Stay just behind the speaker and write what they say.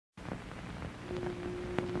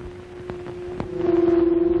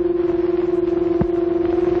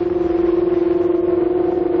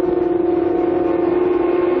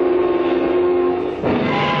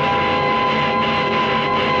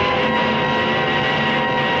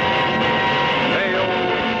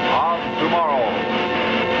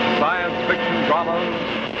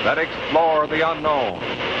that explore the unknown.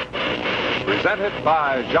 Presented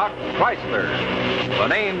by Jacques Chrysler, the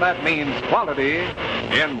name that means quality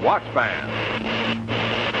in watch bands.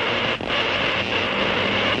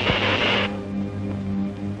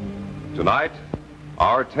 Tonight,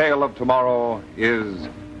 our tale of tomorrow is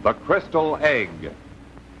The Crystal Egg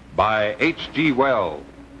by H.G. Wells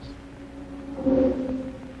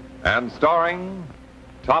and starring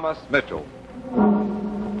Thomas Mitchell.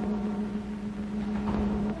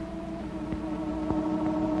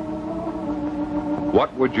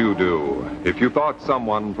 What would you do if you thought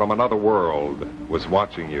someone from another world was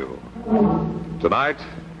watching you? Tonight,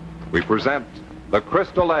 we present The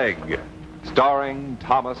Crystal Egg, starring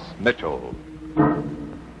Thomas Mitchell.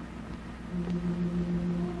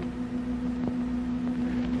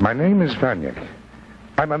 My name is Vanick.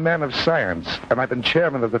 I'm a man of science, and I've been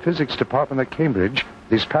chairman of the physics department at Cambridge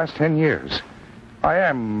these past 10 years. I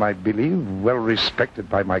am, I believe, well respected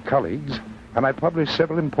by my colleagues, and I publish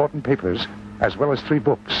several important papers, as well as 3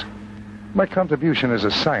 books. My contribution as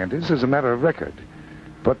a scientist is a matter of record,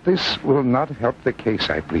 but this will not help the case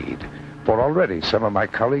I plead, for already some of my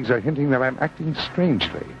colleagues are hinting that I'm acting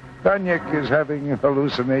strangely. Vanick is having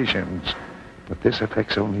hallucinations, but this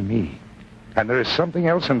affects only me. And there is something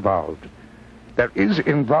else involved. There is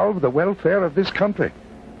involved the welfare of this country,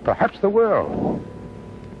 perhaps the world.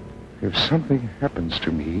 If something happens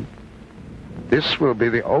to me, this will be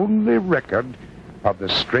the only record of the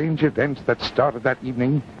strange events that started that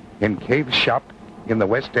evening in Cave's shop in the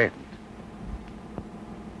West End.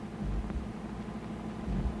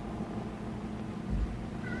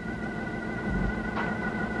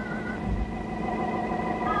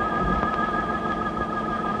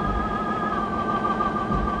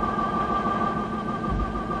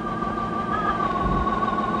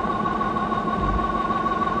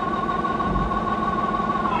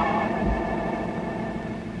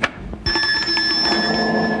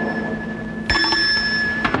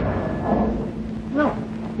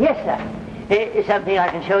 Something I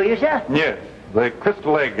can show you, sir? Yes, the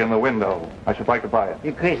crystal egg in the window. I should like to buy it.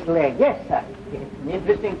 The crystal egg, yes, sir. It's an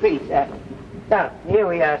interesting piece, sir. Now, here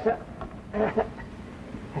we are, sir.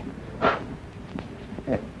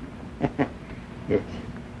 It's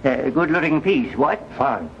a good-looking piece, what?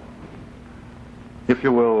 Fine. If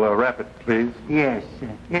you will wrap it, please. Yes.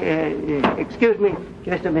 Excuse me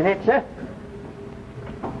just a minute, sir.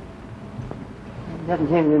 It doesn't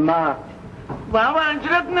seem to be marked. Well, why don't you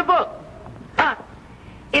look in the book?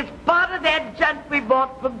 It's part of that junk we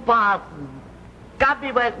bought from Parsons. Can't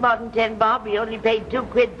be worth more than 10 bob. We only paid 2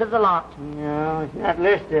 quid for the lot. No, it's not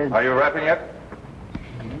listed. Are you wrapping it?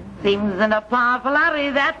 Seems in a powerful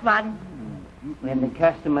hurry, that one. When the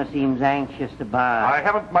customer seems anxious to buy. I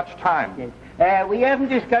haven't much time. Yes. We haven't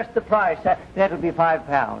discussed the price. That'll be £5.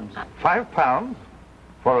 £5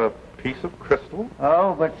 for a piece of crystal?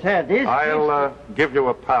 Oh, but sir, this... I'll give you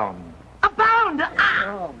 £1. A pound? Ah!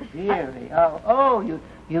 Oh, dearie.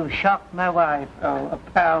 You've shocked my wife. Oh,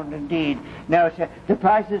 £1 indeed. No, sir, the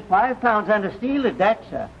price is £5 under steel at that,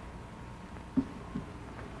 sir.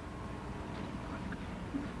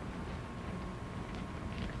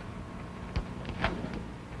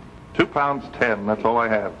 £2.10, that's all I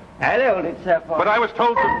have. I'll hold it, sir, for... But I was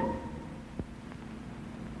told to...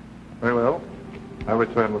 Very well. I'll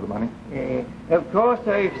return with the money. Of course,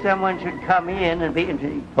 sir, if someone should come in and be...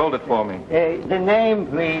 Hold it for me. The name,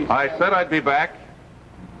 please. I said I'd be back.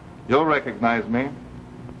 You'll recognize me.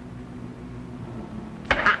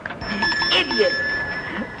 Idiot!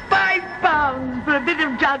 £5 for a bit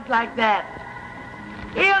of junk like that.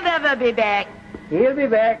 He'll never be back. He'll be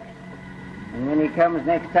back. And when he comes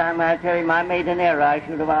next time, I'll tell him I made an error. I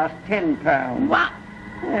should have asked £10. What?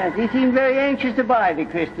 Yes, he seemed very anxious to buy the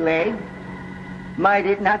crystal egg. Might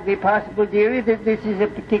it not be possible, dearie, that this is a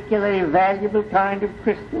particularly valuable kind of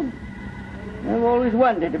crystal? I've always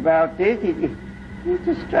wondered about this. It's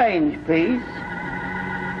a strange piece.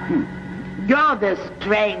 You're the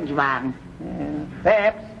strange one.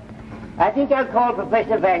 Perhaps. I think I'll call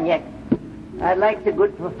Professor Vanick. I'd like the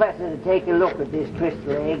good professor to take a look at this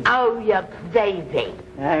crystal egg. Oh, you're crazy.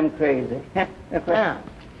 I'm crazy.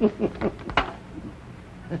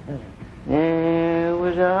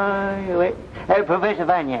 Was I? Wait. Professor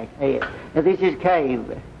Vanick. This is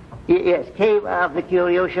Cave. Yes, Cave of the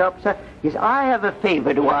Curio Shop, sir. Yes, I have a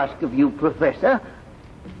favor to ask of you, Professor.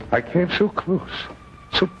 I came so close,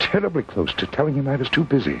 so terribly close to telling him I was too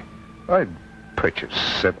busy. I'd purchased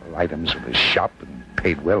several items from his shop and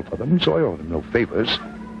paid well for them, so I owed him no favors.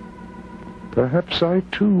 Perhaps I,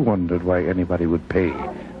 too, wondered why anybody would pay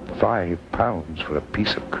 £5 for a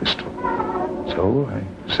piece of crystal. So I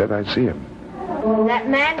said I'd see him. If that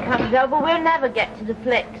man comes over, we'll never get to the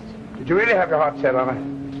flicks. Did you really have your heart set on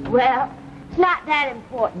it? Well, it's not that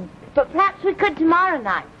important. But perhaps we could tomorrow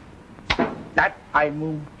night. That I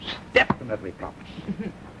most definitely promise.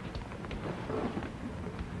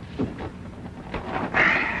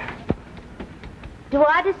 Do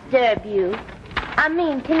I disturb you? I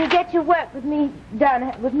mean, can you get your work with me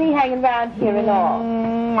done, with me hanging around here and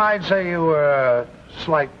all? I'd say you were a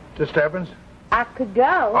slight disturbance. I could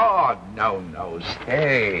go. Oh, no,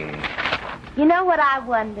 stay. You know what I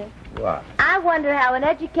wonder? What? I wonder how an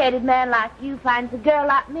educated man like you finds a girl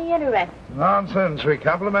like me interesting. Nonsense. We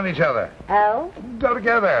complement each other. Oh? Go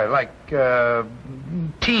together, like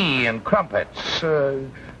tea and crumpets,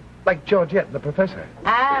 like Georgette and the professor.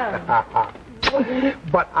 Oh.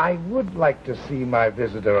 But I would like to see my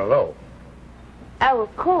visitor alone. Oh,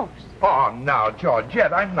 of course. Oh, now,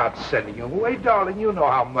 Georgette, I'm not sending you away, darling. You know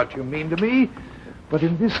how much you mean to me. But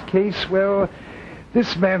in this case, well,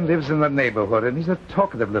 this man lives in the neighborhood, and he's a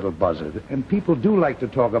talkative little buzzard. And people do like to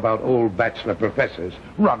talk about old bachelor professors.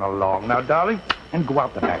 Run along now, darling, and go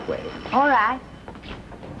out the back way. All right.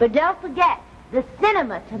 But don't forget, the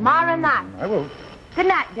cinema tomorrow night. I will. Good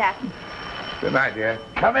night, Ducky. Good night, dear.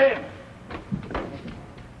 Come in.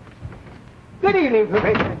 Good evening,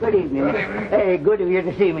 Professor. Good evening. Good evening. Hey, good of you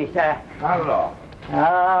to see me, sir. Hello.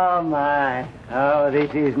 Oh, my. Oh,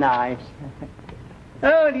 this is nice.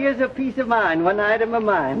 Oh, here's a piece of mine, one item of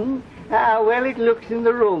mine. How well it looks in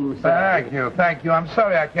the room, sir. Thank you. I'm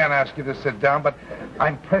sorry I can't ask you to sit down, but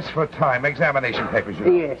I'm pressed for time. Examination papers, you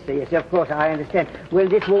know. Yes, of course, I understand. Well,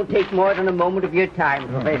 this won't take more than a moment of your time,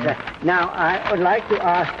 Professor. Now, I would like to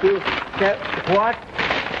ask you, sir,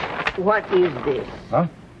 what is this? Huh?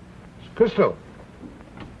 It's crystal.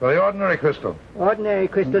 Very ordinary crystal. Ordinary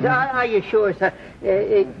crystals. Are you sure, sir?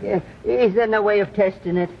 Is there no way of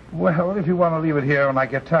testing it? Well, if you want to leave it here when I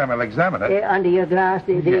get time, I'll examine it. Under your glass,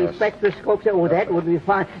 the Yes. spectroscope, sir? Oh, that would be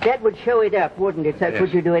fine. That would show it up, wouldn't it, sir? Yes.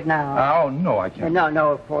 Could you do it now? Oh, no, I can't.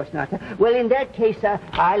 No, of course not, sir. Well, in that case, sir,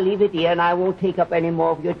 I'll leave it here, and I won't take up any more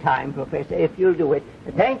of your time, Professor, if you'll do it.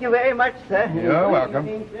 Thank you very much, sir. You're welcome.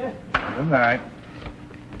 Good evening, sir. Good night.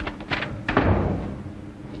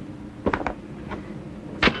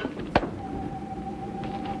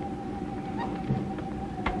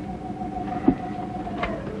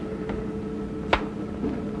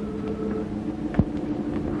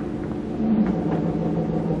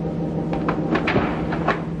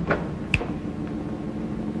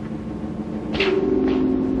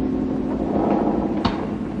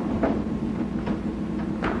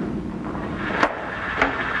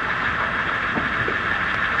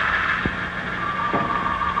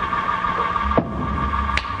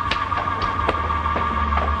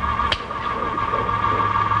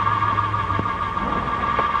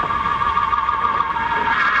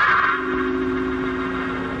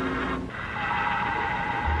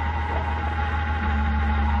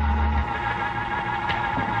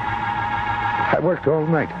 I worked all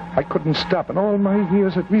night. I couldn't stop. In all my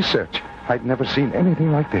years of research, I'd never seen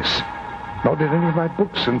anything like this. Nor did any of my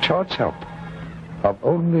books and charts help. Of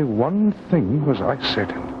only one thing was I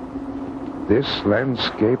certain. This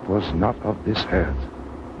landscape was not of this earth.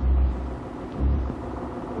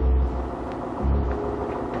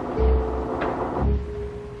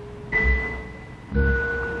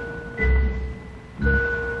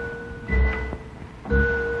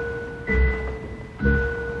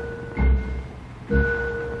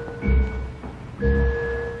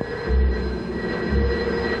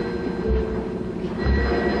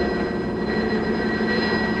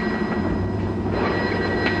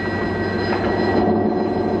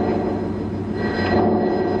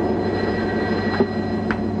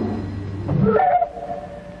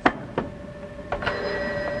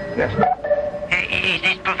 Is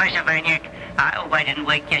this Professor Vernick? I hope I didn't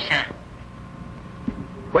wake you, sir.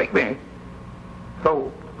 Wake me?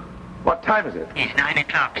 So, what time is it? It's 9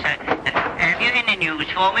 o'clock, sir. Have you any news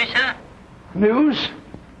for me, sir? News?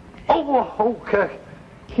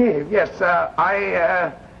 Kid, yes,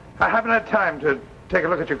 I haven't had time to take a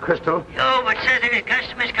look at your crystal. Oh, but sir, the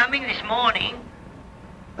customer's coming this morning.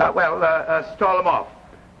 Stall them off.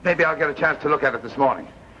 Maybe I'll get a chance to look at it this morning.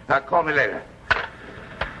 Call me later.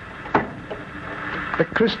 The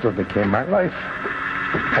crystal became my life.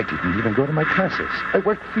 I didn't even go to my classes. I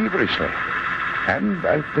worked feverishly. And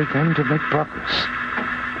I began to make progress.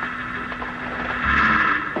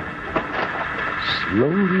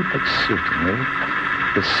 Slowly but certainly,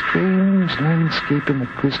 the strange landscape in the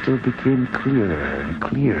crystal became clearer and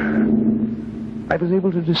clearer. I was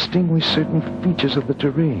able to distinguish certain features of the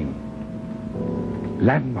terrain.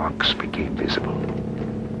 Landmarks became visible.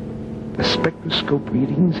 The spectroscope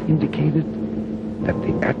readings indicated that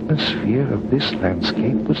the atmosphere of this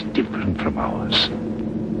landscape was different from ours.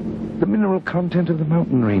 The mineral content of the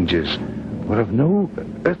mountain ranges were of no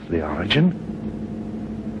earthly origin.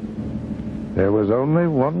 There was only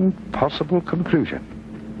one possible conclusion.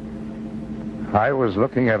 I was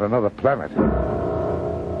looking at another planet.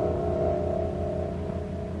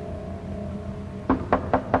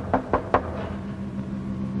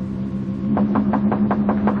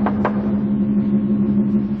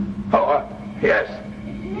 Yes.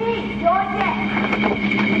 Me,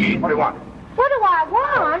 Georgette. What do you want? What do I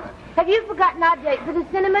want? Have you forgotten our date for the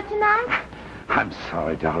cinema tonight? I'm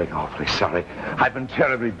sorry, darling, awfully sorry. I've been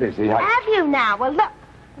terribly busy. Have you now? Well, look,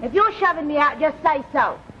 if you're shoving me out, just say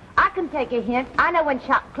so. I can take a hint. I know when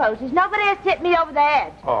shop closes. Nobody has tipped me over the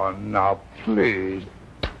edge. Oh, now, please.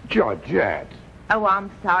 Georgette. Oh,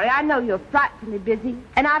 I'm sorry. I know you're frightfully busy,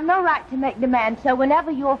 and I've no right to make demands, so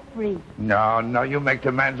whenever you're free. No, you make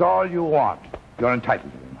demands all you want. You're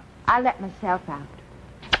entitled to them. I'll let myself out.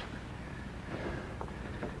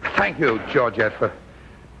 Thank you, Georgette, for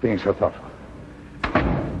being so thoughtful.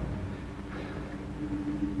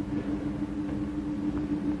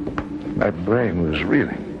 My brain was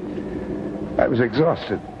reeling. I was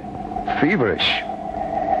exhausted, feverish,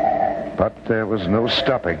 but there was no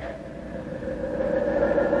stopping.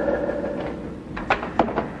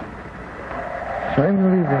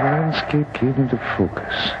 Finally, the landscape came into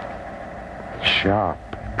focus. Sharp,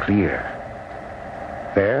 clear.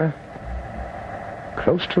 There,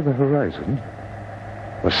 close to the horizon,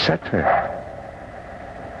 was Saturn,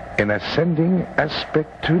 in ascending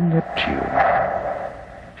aspect to Neptune.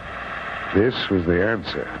 This was the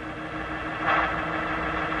answer.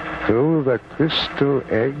 Through the crystal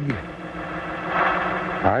egg,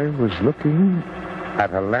 I was looking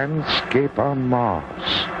at a landscape on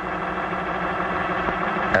Mars.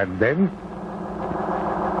 And then,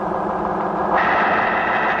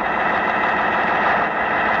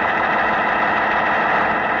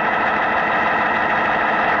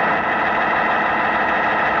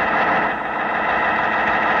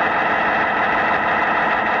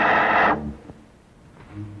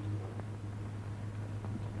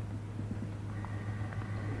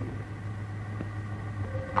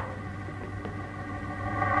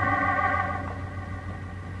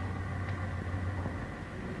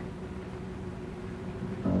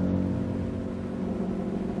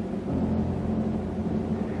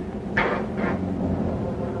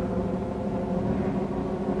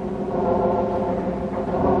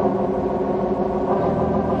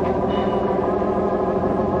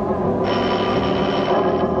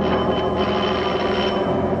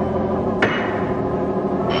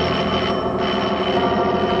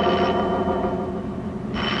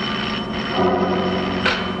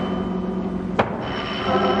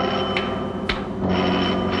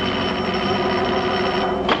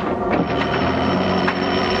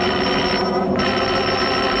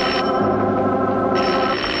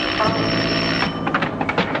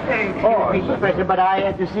 Professor, but I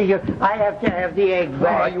have to see you. I have to have the egg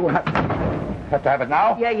back. oh, you have to have it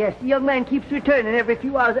now? Yes. The young man keeps returning every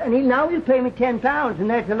few hours, and he'll pay me £10, and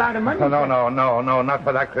that's a lot of money. No, not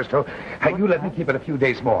for that, Crystal. You let me keep it a few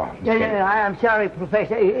days more. I'm sorry,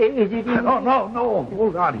 Professor. Is it... No.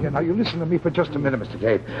 Hold on here. Now, you listen to me for just a minute, Mr.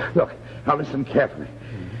 Cave. Look, now listen carefully.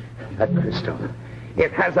 That crystal,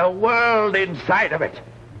 it has a world inside of it.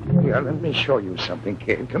 Here, let me show you something,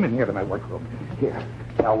 Cave. Come in here to my workroom. Here.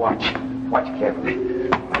 Now, watch. Watch carefully.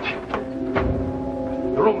 Watch.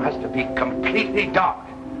 The room has to be completely dark.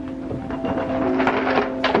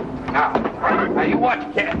 Now you watch,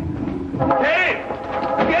 Cave.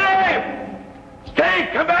 Cave,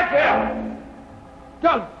 come back here.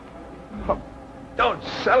 Don't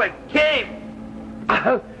sell it, Cave.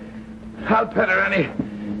 I'll pet her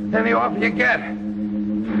any offer you get.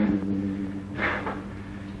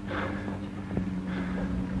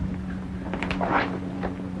 All right.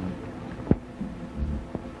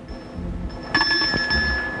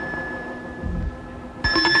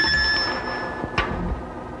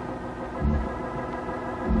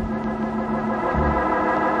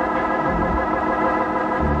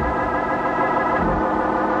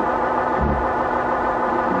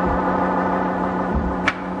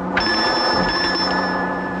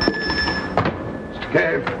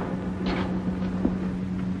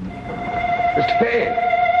 Mr. Cave.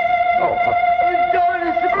 Oh, Dawn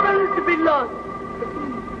is supposed to be lost.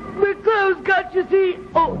 We're close, can't you see?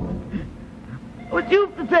 Oh, it's you,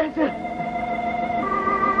 Professor.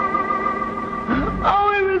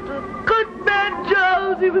 Oh, he was a good man,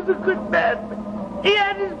 Charles. He was a good man. He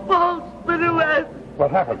had his faults, but who hasn't?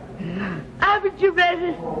 what happened? Haven't you read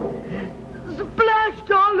it?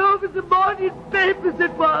 splashed all over the morning papers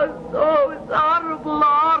it was. Oh, it's horrible,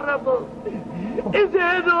 horrible. His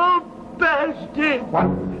head all bashed in.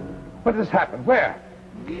 What has happened? Where?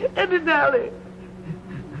 In an alley.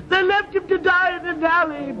 They left him to die in an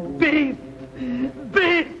alley. Beast.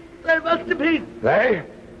 Beast. They must have been. They?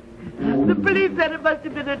 The police said it must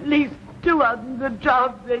have been at least 200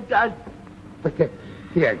 jobs they done. But the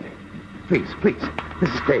egg. Please.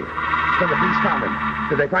 Mrs. Cave. When the police found him,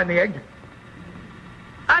 did they find the egg?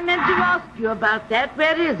 I meant to ask you about that.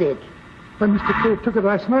 Where is it? Well, Mr. Cave took it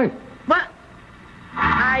last night. What?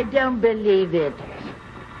 I don't believe it.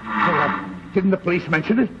 Didn't the police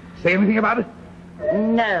mention it? Say anything about it?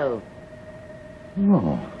 No.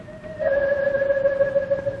 No.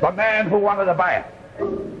 The man who wanted to buy it.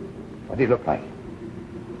 What did he look like?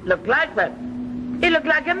 Look like what? He looked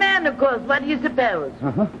like a man, of course. What do you suppose?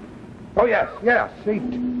 Uh-huh. Oh, yes. He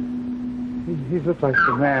looked like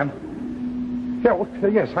a man. Yeah, well,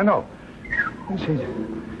 yes, I know. Yes,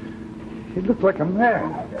 he looked like a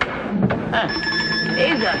man.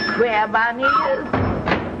 He's a queer man, he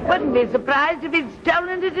is. Wouldn't be surprised if he'd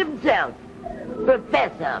stolen it himself.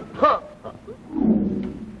 Professor Hook.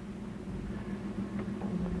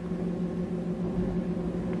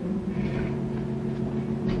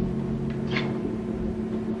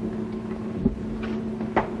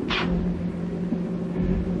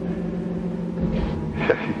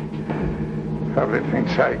 Probably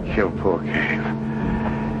thinks I killed poor Cave.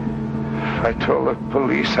 If I told the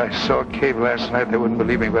police I saw Cave last night, they wouldn't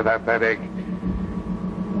believe me without that egg.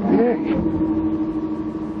 The egg?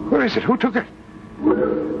 Where is it? Who took it?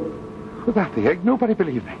 Without the egg, nobody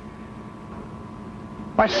believed me.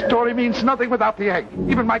 My story means nothing without the egg.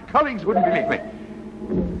 Even my colleagues wouldn't believe me.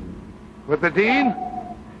 With the Dean?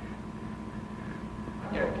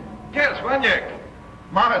 Yes, Vanyek.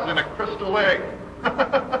 Ma's in a crystal egg.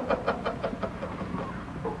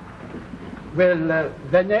 Well,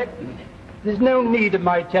 Vanek, there's no need of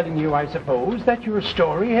my telling you, I suppose, that your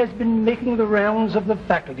story has been making the rounds of the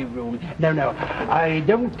faculty room. No, I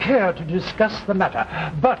don't care to discuss the matter.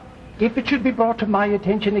 But if it should be brought to my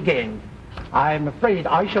attention again, I'm afraid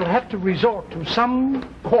I shall have to resort to some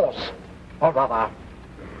course or other.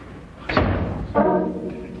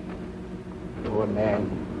 Poor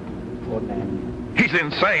man. He's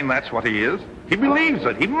insane, that's what he is. He believes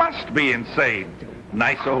it. He must be insane.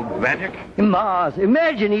 Nice old Vanyek. Mars.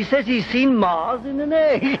 Imagine, he says he's seen Mars in an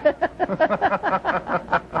egg.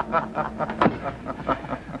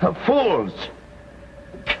 Fools!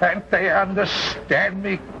 Can't they understand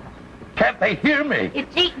me? Can't they hear me?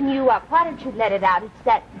 It's eating you up. Why don't you let it out? It's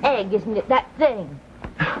that egg, isn't it? That thing.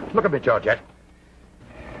 Look at me, Georgette.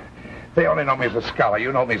 They only know me as a scholar.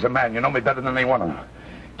 You know me as a man. You know me better than any one of them.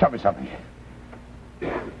 Tell me something.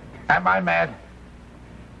 Am I mad?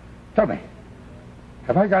 Tell me.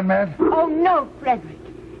 Have I gone mad? Oh, no, Frederick.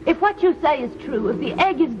 If what you say is true, if the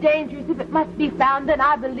egg is dangerous, if it must be found, then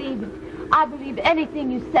I believe it. I believe anything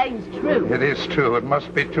you say is true. It is true. It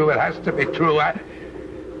must be true. It has to be true.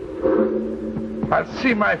 I'll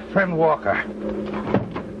see my friend Walker.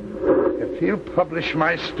 If he'll publish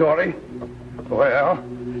my story, well,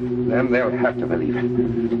 then they'll have to believe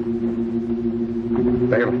it.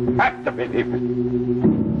 They'll have to believe it.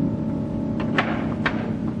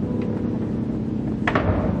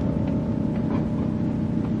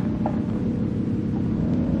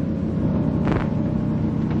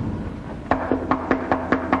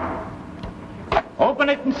 Open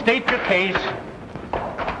it and state your case.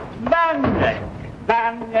 Vanyek.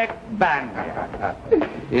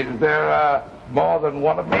 Is there more than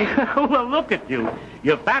one of me? Well, look at you.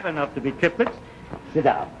 You're fat enough to be triplets. Sit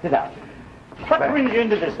down. What brings you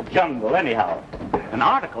into this jungle, anyhow? An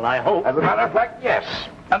article, I hope. As a matter of fact, yes,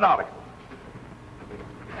 an article.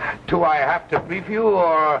 Do I have to brief you,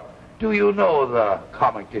 or do you know the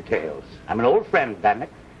comic details? I'm an old friend, Vanyek.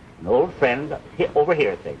 An old friend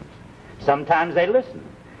overhear things. Sometimes they listen,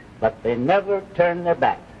 but they never turn their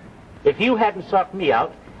back. If you hadn't sought me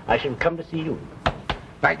out, I should have come to see you.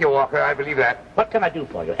 Thank you, Walker. I believe that. What can I do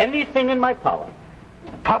for you? Anything in my power.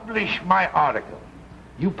 Publish my article.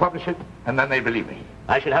 You publish it, and then they believe me.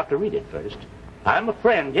 I should have to read it first. I'm a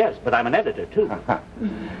friend, yes, but I'm an editor, too.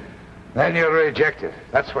 Then you're rejected.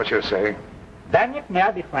 That's what you're saying. Vanyek, may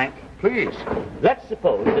I be frank? Please. Let's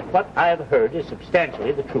suppose that what I have heard is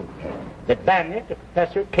substantially the truth. That Vanyek, a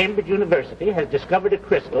professor at Cambridge University, has discovered a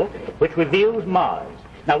crystal which reveals Mars.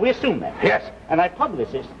 Now, we assume that. Yes. And I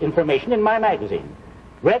publish this information in my magazine,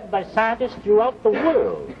 read by scientists throughout the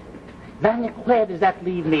world. Vanyek, where does that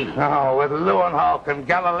leave me? Oh, with Leeuwenhoek and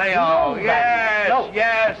Galileo. No, Yes, no.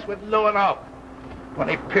 yes, with Leeuwenhoek. when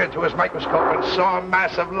he peered through his microscope and saw a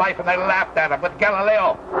mass of life, and they laughed at him. With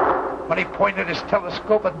Galileo, when he pointed his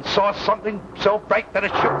telescope and saw something so bright that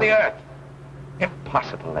it shook the earth.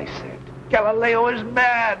 Impossible, they said. Galileo is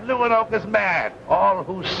mad. Leeuwenhoek is mad. All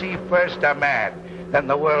who see first are mad. Then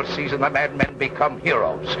the world sees and the madmen become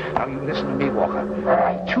heroes. Now you listen to me, Walker.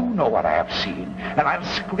 I too know what I have seen, and I'll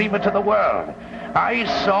scream it to the world. I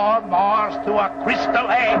saw Mars through a crystal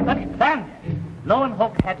egg. But Van,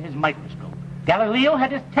 Leeuwenhoek had his microscope. Galileo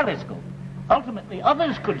had his telescope. Ultimately,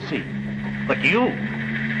 others could see. But you,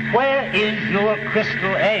 where is your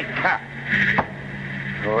crystal egg? Ha.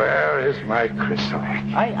 Where is my crystal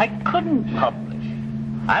egg? I couldn't publish.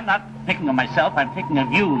 I'm not thinking of myself, I'm thinking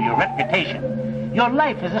of you, your reputation. Your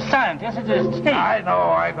life as a scientist is at stake. I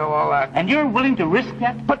know all that. And you're willing to risk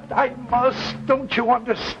that? But I must. Don't you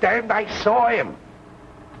understand? I saw him.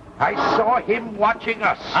 I saw him watching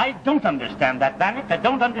us. I don't understand that, Vanek. I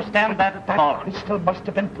don't understand that at all. That crystal must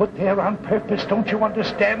have been put there on purpose. Don't you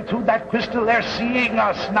understand? Through that crystal, they're seeing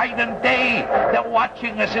us night and day. They're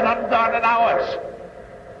watching us in unguarded hours.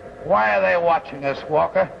 Why are they watching us,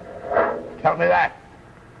 Walker? Tell me that.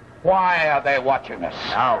 Why are they watching us?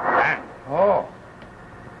 Now, Van. Oh,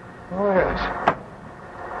 yes.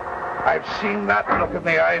 I've seen that look in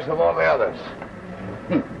the eyes of all the others.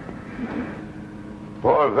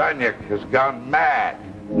 Poor Vanyuk has gone mad.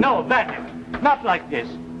 No, Vanek, not like this.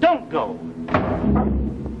 Don't go.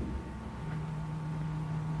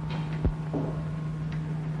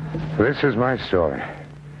 This is my story.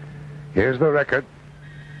 Here's the record.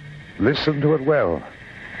 Listen to it well.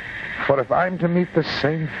 For if I'm to meet the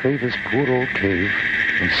same fate as poor old Cave,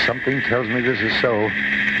 and something tells me this is so,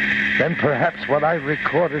 then perhaps what I've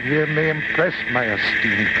recorded here may impress my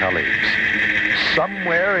esteemed colleagues.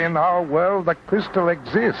 Somewhere in our world the crystal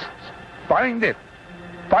exists. Find it.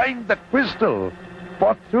 Find the crystal.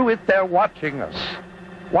 For through it they're watching us.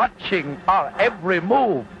 Watching our every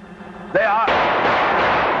move. They are...